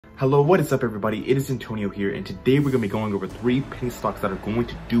Hello, what is up everybody? It is Antonio here, and today we're going to be going over 3 penny stocks that are going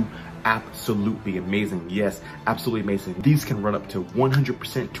to do absolutely amazing. Yes, absolutely amazing. These can run up to 100%,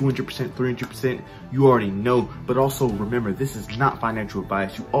 200%, 300%. You already know, but also remember, this is not financial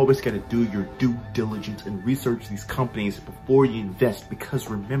advice. You always got to do your due diligence and research these companies before you invest,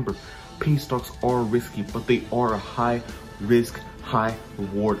 because remember, penny stocks are risky, but they are a high risk, high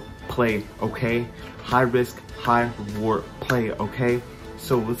reward play, okay? High risk, high reward play, okay?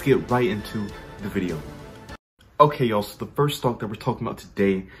 So let's get right into the video. Okay, y'all, so the first stock that we're talking about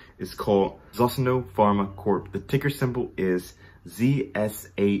today is called Zosano Pharma Corp. The ticker symbol is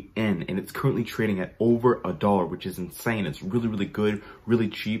ZSAN, and it's currently trading at over $1, which is insane. It's really, really good, really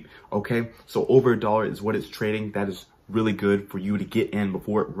cheap, okay? So over $1 is what it's trading. That is really good for you to get in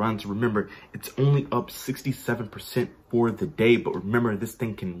before it runs. Remember, it's only up 67% for the day, but remember, this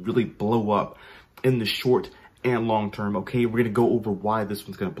thing can really blow up in the short and long term, okay? We're gonna go over why this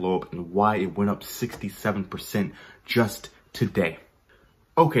one's gonna blow up and why it went up 67% just today.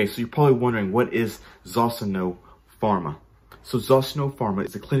 Okay, so you're probably wondering, what is Zosano Pharma? So Zosano Pharma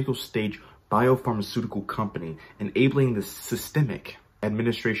is a clinical stage biopharmaceutical company enabling the systemic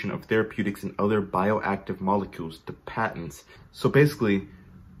administration of therapeutics and other bioactive molecules to patents. So basically,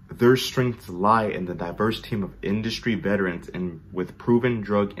 their strengths lie in the diverse team of industry veterans and with proven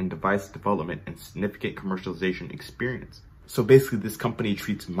drug and device development and significant commercialization experience. So basically, this company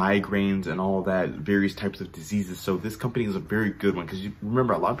treats migraines and all that, various types of diseases. So this company is a very good one, because you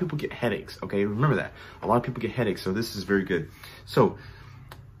remember, a lot of people get headaches, okay? Remember that. A lot of people get headaches, so this is very good. So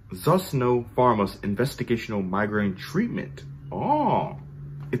Zosano Pharma's investigational migraine treatment.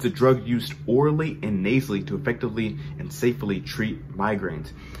 It's a drug used orally and nasally to effectively and safely treat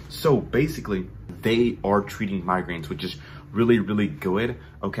migraines. So basically, they are treating migraines, which is really, really good,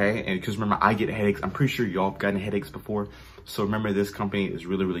 okay? And because remember, I get headaches. I'm pretty sure y'all have gotten headaches before. So remember, this company is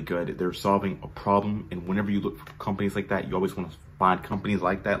really, really good. They're solving a problem. And whenever you look for companies like that, you always want to find companies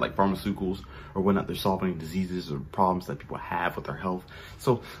like that, like pharmaceuticals or whatnot. They're solving diseases or problems that people have with their health.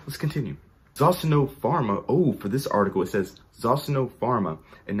 So let's continue. Zosano Pharma, for this article, it says, Zosano Pharma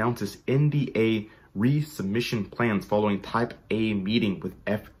announces NDA resubmission plans following Type A meeting with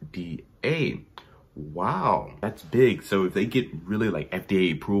FDA. Wow, that's big. So if they get really like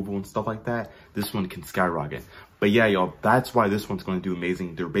FDA approval and stuff like that, this one can skyrocket. But yeah, y'all, that's why this one's going to do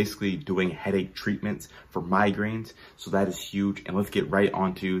amazing. They're basically doing headache treatments for migraines. So that is huge. And let's get right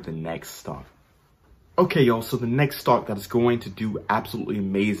on to the next stock. Okay, y'all, so the next stock that is going to do absolutely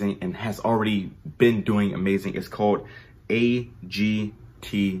amazing and has already been doing amazing is called AGTC.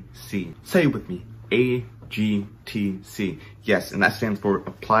 Say it with me, AGTC. Yes, and that stands for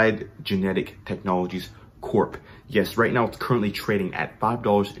Applied Genetic Technologies Corp. Yes, right now it's currently trading at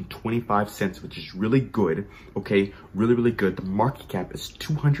 $5.25, which is really good, okay? Really, really good. The market cap is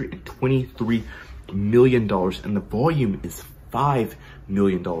 $223 million, and the volume is $5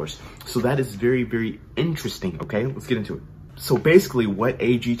 million. So that is very, very interesting, okay? Let's get into it. So basically what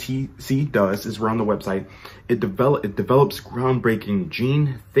AGTC does is, we're on the website, it develops groundbreaking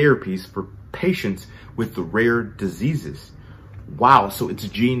gene therapies for patients with rare diseases. Wow, so it's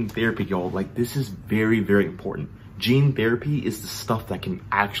gene therapy, y'all. Like, this is very, very important. Gene therapy is the stuff that can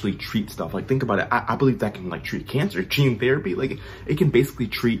actually treat stuff. Like, think about it. I believe that can like treat cancer. Gene therapy, like, it can basically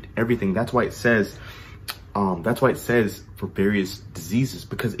treat everything. That's why it says for various diseases,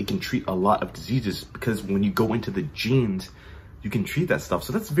 because it can treat a lot of diseases, because when you go into the genes, you can treat that stuff.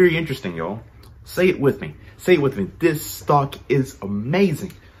 So that's very interesting, y'all. Say it with me. Say it with me. This stock is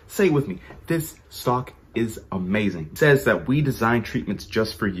amazing. Say it with me. This stock is amazing. It says that we design treatments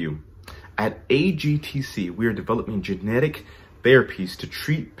just for you. At AGTC, we are developing genetic therapies to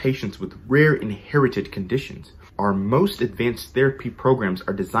treat patients with rare inherited conditions. Our most advanced therapy programs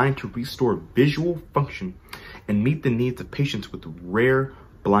are designed to restore visual function and meet the needs of patients with rare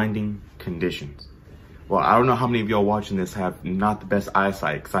blinding conditions. Well, I don't know how many of y'all watching this have not the best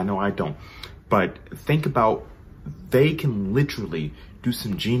eyesight, because I know I don't. But think about, they can literally do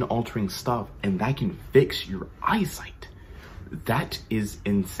some gene altering stuff and that can fix your eyesight. That is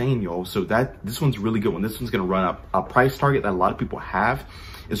insane, y'all. So this one's really good one. This one's gonna run up. A price target that a lot of people have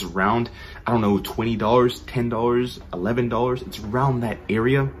is around, I don't know, $20, $10, $11. It's around that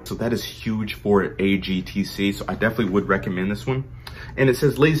area. So that is huge for AGTC. So I definitely would recommend this one. And it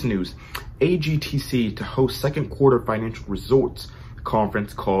says, latest news, AGTC to host second quarter financial results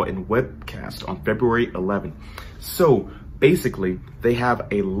conference call and webcast on February 11th. So basically, they have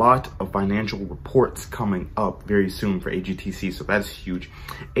a lot of financial reports coming up very soon for AGTC, so that's huge.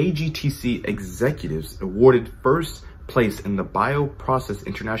 AGTC executives awarded first place in the Bioprocess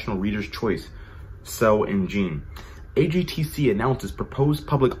International Reader's Choice Cell and Gene. AGTC announces proposed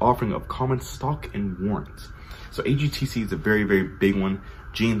public offering of common stock and warrants. So AGTC is a very, very big one.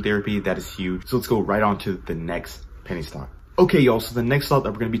 Gene therapy, that is huge. So let's go right on to the next penny stock. Okay, y'all, so the next stock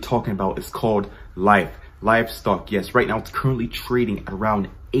that we're going to be talking about is called Life. Life stock, yes, right now it's currently trading at around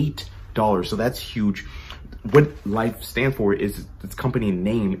 $8. So that's huge. What Life stands for is, its company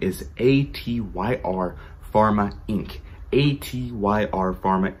name is ATYR Pharma Inc. ATYR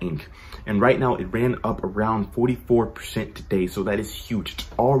Pharma Inc. And right now it ran up around 44% today. So that is huge. It's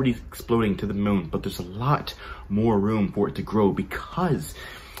already exploding to the moon, but there's a lot more room for it to grow because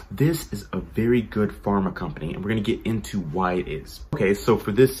this is a very good pharma company, and we're going to get into why it is. Okay, so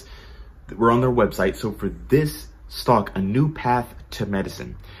for this, we're on their website. So for this stock, a new path to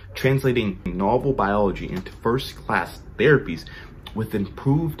medicine, translating novel biology into first-class therapies with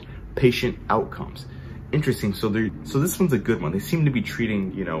improved patient outcomes. Interesting. So this one's a good one. They seem to be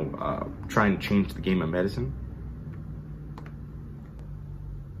treating, trying to change the game of medicine.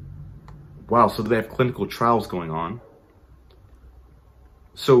 Wow, so they have clinical trials going on.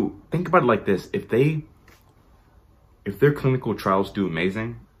 So think about it like this. If their clinical trials do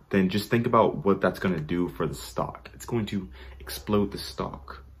amazing, then just think about what that's going to do for the stock. It's going to explode the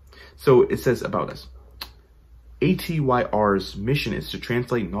stock. So it says about us. ATYR's mission is to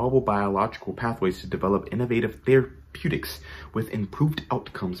translate novel biological pathways to develop innovative therapeutics with improved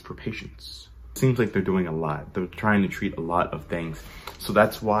outcomes for patients. Seems like they're doing a lot. They're trying to treat a lot of things. So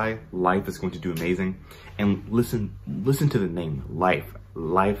that's why Life is going to do amazing. And listen to the name, Life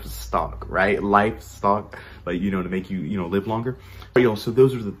stock, right? Life stock, like, to make you, live longer. But yo, so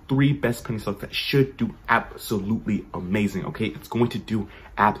those are the 3 best penny stocks that should do absolutely amazing, okay? It's going to do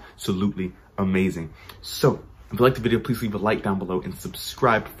absolutely amazing. So if you liked the video, please leave a like down below and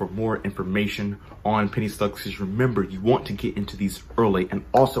subscribe for more information on penny stocks. Because remember, you want to get into these early. And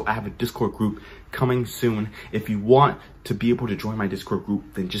also, I have a Discord group coming soon. If you want to be able to join my Discord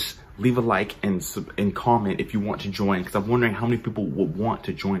group, then just leave a like and comment if you want to join. Because I'm wondering how many people will want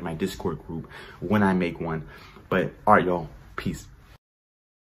to join my Discord group when I make one. But all right, y'all, peace.